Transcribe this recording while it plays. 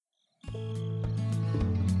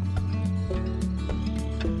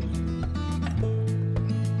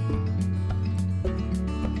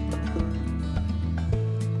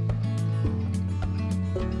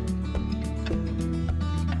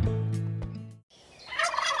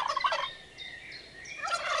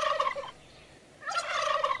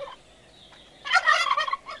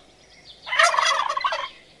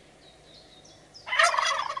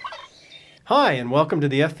Hi, and welcome to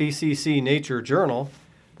the FVCC Nature Journal,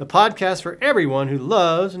 the podcast for everyone who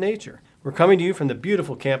loves nature. We're coming to you from the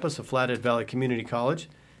beautiful campus of Flathead Valley Community College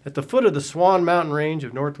at the foot of the Swan Mountain Range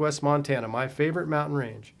of northwest Montana, my favorite mountain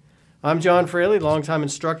range. I'm John Fraley, longtime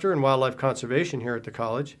instructor in wildlife conservation here at the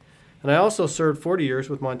college, and I also served 40 years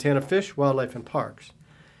with Montana Fish, Wildlife, and Parks.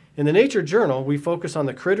 In the Nature Journal, we focus on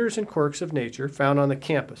the critters and quirks of nature found on the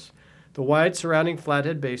campus, the wide surrounding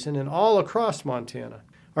Flathead Basin, and all across Montana.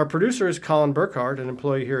 Our producer is Colin Burkhardt, an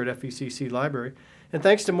employee here at FVCC Library, and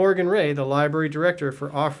thanks to Morgan Ray, the library director, for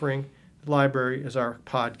offering the library as our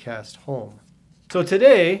podcast home. So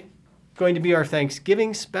today, going to be our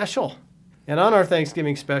Thanksgiving special. And on our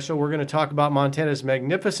Thanksgiving special, we're going to talk about Montana's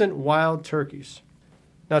magnificent wild turkeys.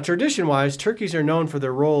 Now, tradition-wise, turkeys are known for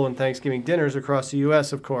their role in Thanksgiving dinners across the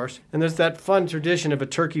U.S., of course. And there's that fun tradition of a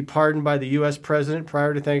turkey pardoned by the U.S. president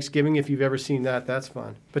prior to Thanksgiving. If you've ever seen that, that's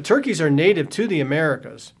fun. But turkeys are native to the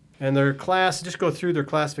Americas. And their class, just go through their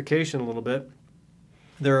classification a little bit.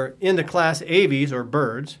 They're in the class Aves, or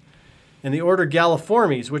birds, and the order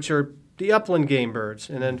Galliformes, which are the upland game birds.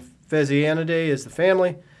 And then Phasianidae is the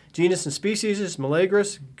family. Genus and species is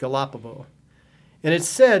Meleagris gallipopo. And it's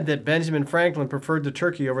said that Benjamin Franklin preferred the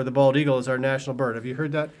turkey over the bald eagle as our national bird. Have you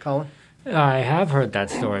heard that, Colin? I have heard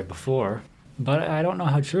that story before, but I don't know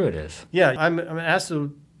how true it is. Yeah, I'm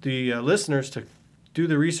asking the listeners to do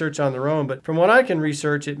the research on their own, but from what I can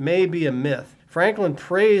research, it may be a myth. Franklin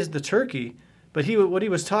praised the turkey, but what he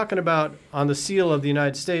was talking about on the seal of the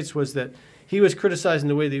United States was that he was criticizing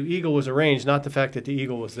the way the eagle was arranged, not the fact that the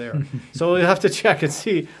eagle was there. So we'll have to check and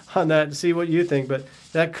see on that and see what you think, but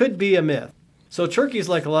that could be a myth. So turkeys,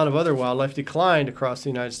 like a lot of other wildlife, declined across the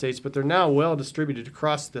United States, but they're now well distributed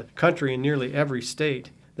across the country in nearly every state.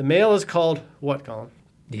 The male is called what, Colin?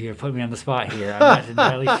 You're putting me on the spot here. I'm not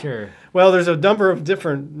entirely sure. Well, there's a number of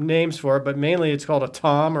different names for it, but mainly it's called a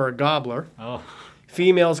tom or a gobbler. Oh.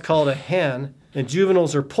 Female's called a hen, and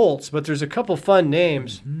juveniles are poults, but there's a couple fun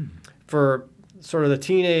names for sort of the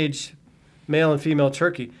teenage male and female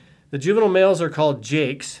turkey. The juvenile males are called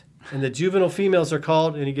jakes, and the juvenile females are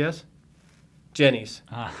called, any guess? Jennies.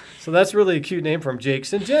 So that's really a cute name for them,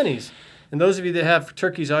 Jakes and Jennies. And those of you that have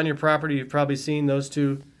turkeys on your property, you've probably seen those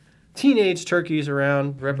two teenage turkeys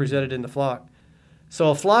around represented in the flock. So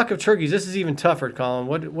a flock of turkeys, this is even tougher, Colin.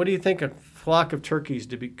 What do you think a flock of turkeys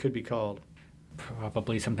could be called?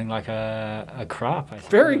 Probably something like a crop, I think.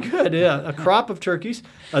 Very good, yeah. A crop of turkeys,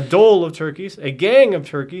 a dole of turkeys, a gang of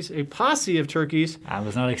turkeys, a posse of turkeys. I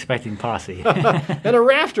was not expecting posse. And a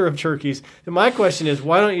rafter of turkeys. And my question is,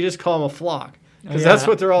 why don't you just call them a flock? Because that's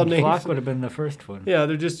what they're all named. Flock would have been the first one. Yeah,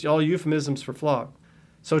 they're just all euphemisms for flock.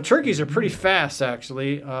 So turkeys are pretty fast,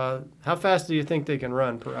 actually. How fast do you think they can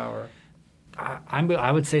run per hour?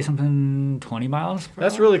 I would say something 20 miles per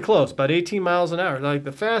That's hour. really close, about 18 miles an hour. Like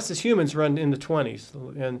the fastest humans run in the 20s.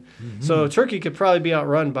 And so a turkey could probably be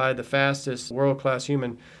outrun by the fastest world-class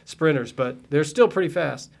human sprinters, but they're still pretty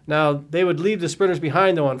fast. Now, they would leave the sprinters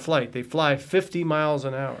behind, though, on flight. They fly 50 miles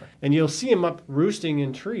an hour. And you'll see them up roosting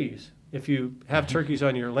in trees. If you have turkeys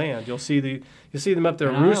on your land, you'll see them up there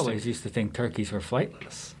And roosting. I always used to think turkeys were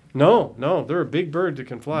flightless. No, they're a big bird that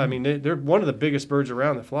can fly. I mean, they're one of the biggest birds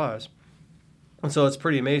around that flies. And so it's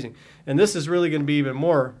pretty amazing. And this is really going to be even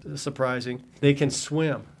more surprising. They can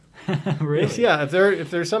swim. Really? Yeah, if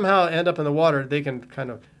they're somehow end up in the water, they can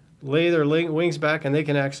kind of lay their wings back and they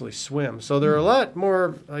can actually swim. So they're a lot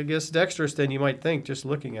more, I guess, dexterous than you might think just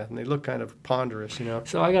looking at them. They look kind of ponderous, you know.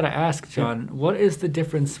 So I got to ask, John, what is the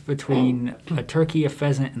difference between a turkey, a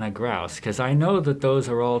pheasant, and a grouse? Because I know that those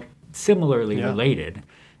are all similarly related.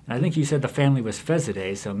 And I think you said the family was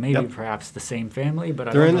Pheasidae, so maybe perhaps the same family, but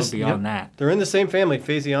I don't know beyond that. They're in the same family,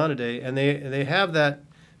 Phasianidae, and they have that,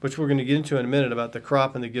 which we're going to get into in a minute, about the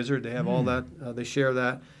crop and the gizzard. They have all that. They share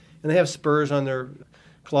that. And they have spurs on their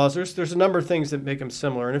claws. There's a number of things that make them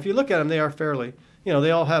similar. And if you look at them, they are fairly,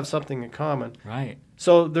 they all have something in common. Right.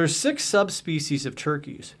 So there's 6 subspecies of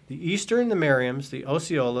turkeys. The Eastern, the Merriams, the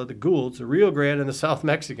Osceola, the Goulds, the Rio Grande, and the South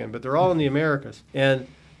Mexican, but they're all in the Americas. And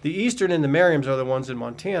the Eastern and the Merriams are the ones in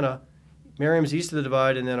Montana. Merriams east of the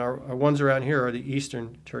Divide, and then our ones around here are the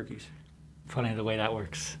Eastern turkeys. Funny the way that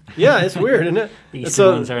works. Yeah, it's weird, isn't it? The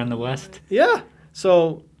Eastern ones are in the West. Yeah.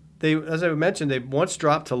 So they, as I mentioned, they once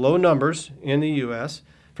dropped to low numbers in the U.S.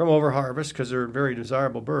 from overharvest because they're a very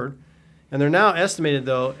desirable bird. And they're now estimated,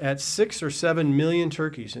 though, at 6 or 7 million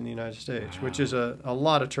turkeys in the United States, which is a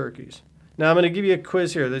lot of turkeys. Now, I'm going to give you a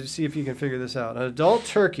quiz here to see if you can figure this out. An adult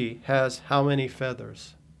turkey has how many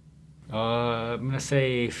feathers? I'm going to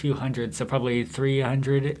say a few hundred, so probably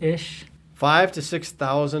 300-ish. 5,000 to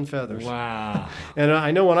 6,000 feathers. Wow. And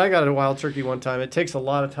I know when I got a wild turkey one time, it takes a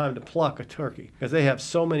lot of time to pluck a turkey because they have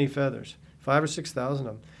so many feathers. 5,000 or 6,000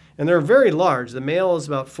 of them. And they're very large. The male is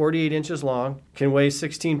about 48 inches long, can weigh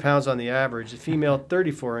 16 pounds on the average. The female,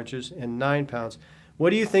 34 inches and 9 pounds. What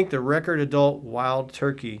do you think the record adult wild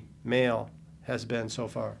turkey male has been so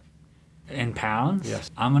far? In pounds? Yes.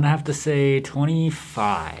 I'm going to have to say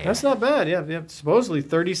 25. That's not bad. Yeah. Supposedly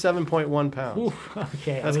 37.1 pounds. Ooh,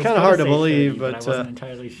 okay. That's kind of hard to believe, 30, but I wasn't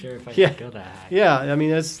entirely sure if I yeah. could go that high. Yeah, I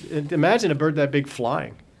mean, imagine a bird that big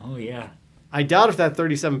flying. Oh, yeah. I doubt if that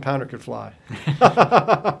 37-pounder could fly.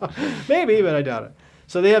 Maybe, but I doubt it.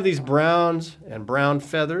 So they have these browns and brown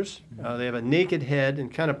feathers. They have a naked head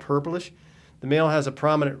and kind of purplish. The male has a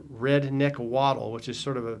prominent red neck wattle, which is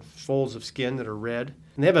sort of folds of skin that are red.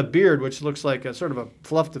 And they have a beard, which looks like a sort of a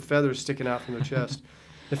fluff of feathers sticking out from their chest.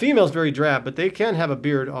 The female's very drab, but they can have a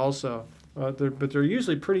beard also. But they're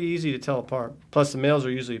usually pretty easy to tell apart. Plus, the males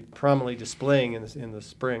are usually prominently displaying in the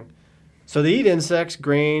spring. So they eat insects,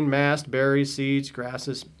 grain, mast, berries, seeds,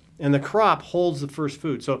 grasses, and the crop holds the first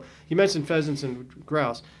food. So you mentioned pheasants and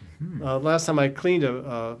grouse. Last time I cleaned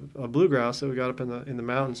a blue grouse that we got up in the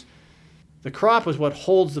mountains, the crop is what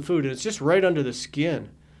holds the food, and it's just right under the skin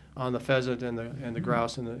on the pheasant and the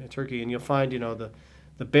grouse and the turkey. And you'll find,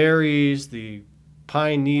 the berries, the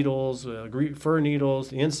pine needles, fir needles,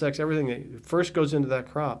 the insects, everything that first goes into that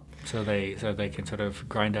crop. So they can sort of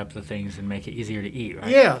grind up the things and make it easier to eat, right?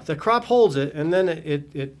 Yeah, the crop holds it, and then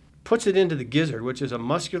it puts it into the gizzard, which is a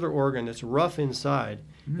muscular organ that's rough inside.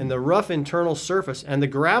 And the rough internal surface and the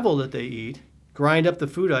gravel that they eat grind up the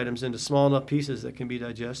food items into small enough pieces that can be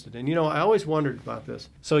digested. And, I always wondered about this.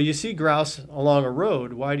 So you see grouse along a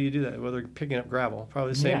road. Why do you do that? Well, they're picking up gravel.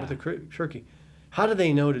 Probably the same with the turkey. How do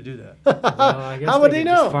they know to do that? Well, I guess How would they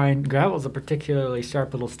know? Gravel's a particularly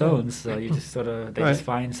sharp little stone, so you just just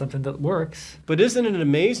find something that works. But isn't it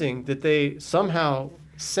amazing that they somehow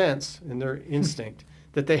sense in their instinct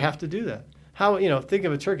that they have to do that? How, think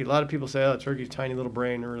of a turkey. A lot of people say, oh, a turkey's tiny little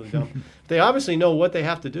brain, they're really dumb. They obviously know what they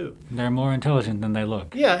have to do. They're more intelligent than they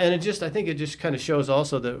look. Yeah, and I think it just kind of shows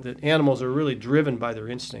also that animals are really driven by their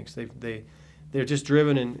instincts. They're just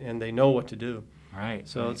driven and they know what to do. Right.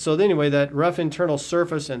 So anyway, that rough internal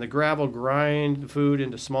surface and the gravel grind the food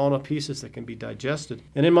into small enough pieces that can be digested.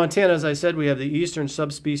 And in Montana, as I said, we have the eastern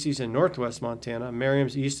subspecies in northwest Montana,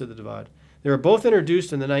 Merriam's east of the divide. They were both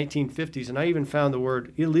introduced in the 1950s, and I even found the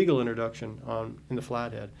word illegal introduction in the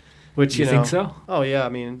Flathead. Which, you think so? Oh, yeah. I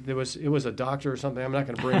mean, it was a doctor or something. I'm not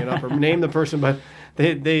going to bring it up or name the person, but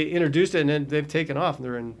they introduced it, and then they've taken off. And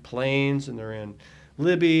they're in Plains, and they're in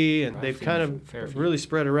Libby, and they've kind of really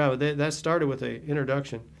spread around. But that started with an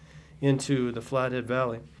introduction into the Flathead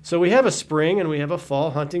Valley. So we have a spring and we have a fall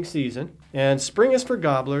hunting season. And spring is for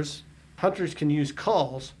gobblers. Hunters can use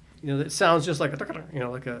calls. That sounds just like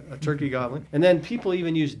a turkey gobbling. And then people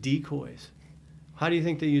even use decoys. How do you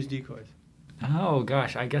think they use decoys? Oh,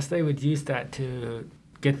 gosh. I guess they would use that to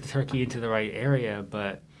get the turkey into the right area,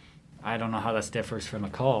 but I don't know how that differs from a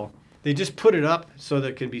call. They just put it up so that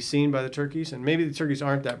it can be seen by the turkeys, and maybe the turkeys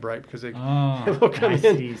aren't that bright because they will come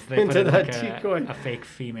into that decoy. A fake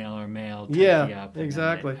female or male turkey up.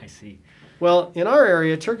 Exactly. I see. Well, in our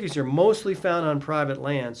area, turkeys are mostly found on private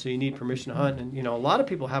land, so you need permission to hunt. And, a lot of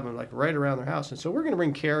people have them, right around their house. And so we're going to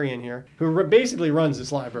bring Carrie in here, who basically runs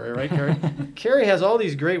this library, right, Carrie? Carrie has all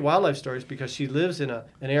these great wildlife stories because she lives in a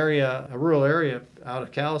rural area out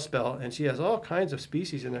of Kalispell, and she has all kinds of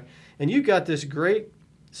species in there. And you've got this great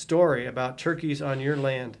story about turkeys on your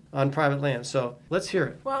land, on private land. So let's hear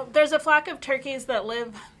it. Well, there's a flock of turkeys that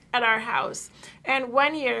live at our house. And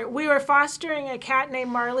one year we were fostering a cat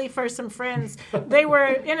named Marley for some friends. They were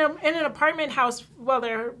in an apartment house while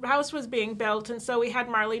their house was being built, and so we had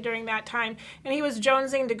Marley during that time, and he was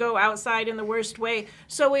jonesing to go outside in the worst way.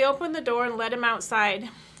 So we opened the door and let him outside.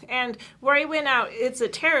 And where he went out, it's a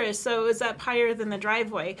terrace, so it was up higher than the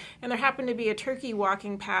driveway, and there happened to be a turkey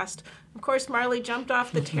walking past. Of course, Marley jumped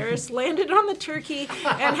off the terrace, landed on the turkey,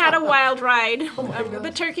 and had a wild ride.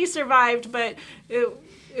 The turkey survived, but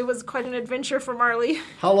it was quite an adventure for Marley.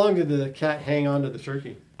 How long did the cat hang on to the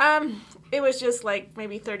turkey? It was just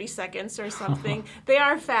maybe 30 seconds or something. They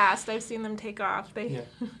are fast. I've seen them take off.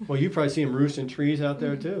 Well, you probably see them roost in trees out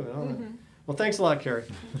there too. Mm-hmm. Well, thanks a lot, Carrie.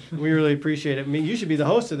 We really appreciate it. I mean, you should be the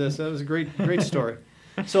host of this. That was a great story.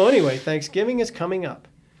 So anyway, Thanksgiving is coming up,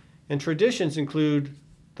 and traditions include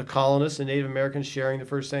the colonists and Native Americans sharing the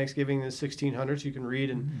first Thanksgiving in the 1600s. You can read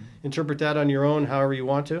and interpret that on your own however you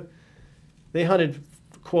want to. They hunted,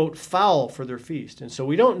 quote, fowl for their feast. And so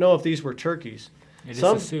we don't know if these were turkeys. It is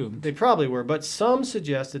assumed. They probably were, but some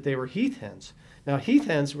suggest that they were heath hens. Now, heath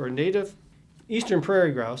hens were native eastern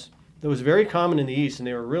prairie grouse that was very common in the East, and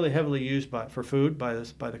they were really heavily used for food by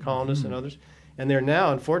the colonists and others. And they're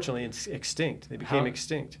now, unfortunately, extinct. They became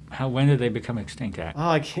extinct. When did they become extinct at? Oh,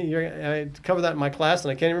 I covered that in my class,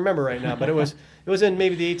 and I can't even remember right now. But it was in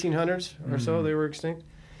maybe the 1800s or so they were extinct.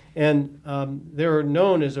 And they were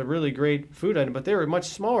known as a really great food item, but they were much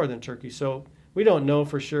smaller than turkey. So we don't know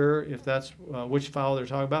for sure if that's which fowl they're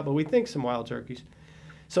talking about, but we think some wild turkeys.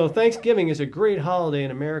 So Thanksgiving is a great holiday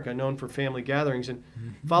in America, known for family gatherings, and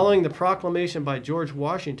following the proclamation by George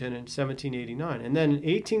Washington in 1789. And then in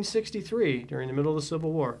 1863, during the middle of the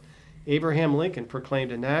Civil War, Abraham Lincoln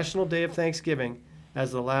proclaimed a national day of Thanksgiving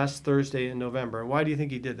as the last Thursday in November. And why do you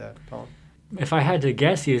think he did that, Colin? If I had to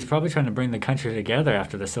guess, he was probably trying to bring the country together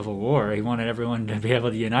after the Civil War. He wanted everyone to be able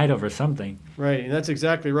to unite over something. Right, and that's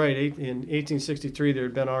exactly right. In 1863, there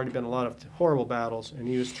had already been a lot of horrible battles, and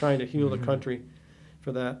he was trying to heal the country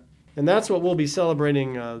for that. And that's what we'll be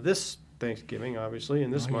celebrating this Thanksgiving, obviously,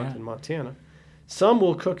 in this month in Montana. Some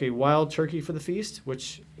will cook a wild turkey for the feast,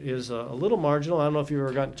 which is a little marginal. I don't know if you've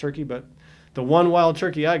ever gotten turkey, but the one wild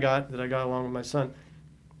turkey I got along with my son,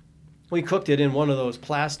 we cooked it in one of those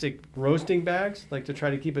plastic roasting bags, like to try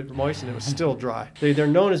to keep it moist, and it was still dry. They're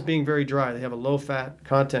known as being very dry. They have a low-fat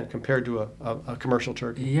content compared to a commercial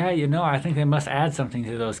turkey. Yeah, I think they must add something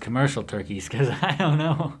to those commercial turkeys, because I don't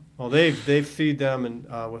know. Well, they feed them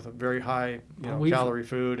with a very high calorie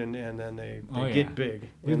food, and then they get big.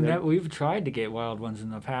 We've tried to get wild ones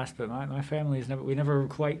in the past, but my family's never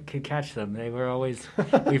quite could catch them. They were always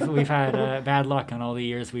we've had bad luck on all the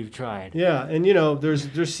years we've tried. Yeah, and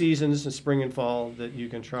there's seasons in spring and fall that you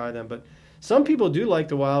can try them, but some people do like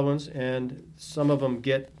the wild ones, and some of them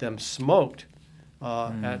get them smoked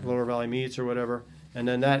at Lower Valley Meats or whatever, and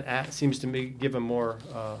then that seems to give them more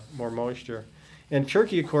moisture. And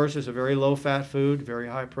turkey, of course, is a very low-fat food, very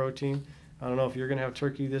high protein. I don't know if you're going to have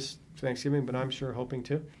turkey this Thanksgiving, but I'm sure hoping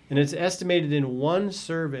to. And it's estimated in one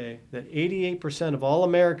survey that 88% of all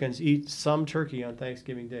Americans eat some turkey on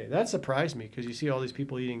Thanksgiving Day. That surprised me, because you see all these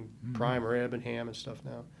people eating prime rib and ham and stuff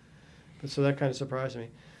now. But so that kind of surprised me.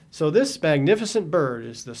 So this magnificent bird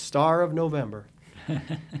is the star of November.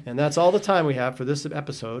 And that's all the time we have for this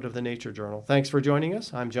episode of the Nature Journal. Thanks for joining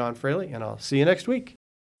us. I'm John Fraley, and I'll see you next week.